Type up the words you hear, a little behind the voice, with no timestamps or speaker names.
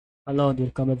Hello and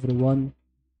welcome everyone.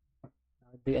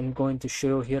 I'm going to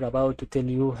show here about to tell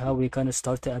you how we can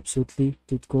start absolutely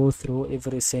to go through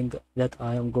everything that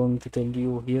I am going to tell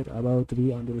you here about to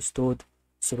be understood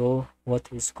through what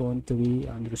is going to be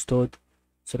understood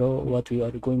through what we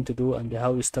are going to do and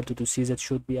how we started to see that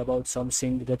should be about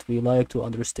something that we like to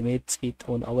underestimate it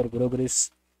on our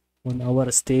progress on our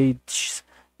stage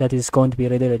that is going to be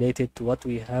really related to what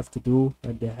we have to do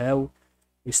and how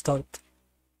we start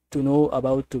to know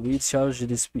about to be charge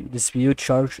dispute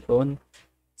charge on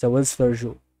the Wells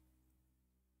Fargo.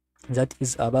 That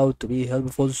is about to be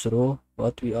helpful through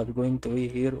what we are going to be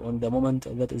here on the moment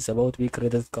that is about be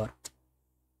credit card.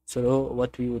 So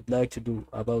what we would like to do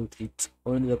about it.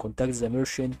 Only contact the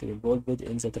merchant involved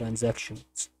in the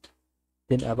transactions.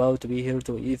 Then about to be here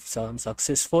to if some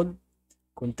successful,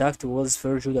 contact Wells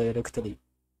Fargo directly.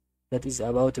 That is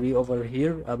about to be over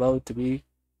here, about to be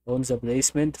on the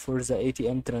placement for the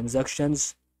ATM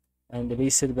transactions and the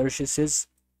basic purchases.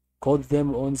 Call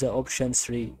them on the option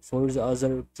 3 for the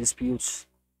other disputes.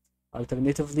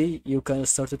 Alternatively, you can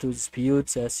start to dispute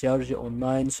the charge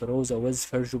online through the Wells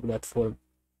Fargo platform.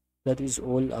 That is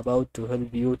all about to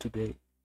help you today.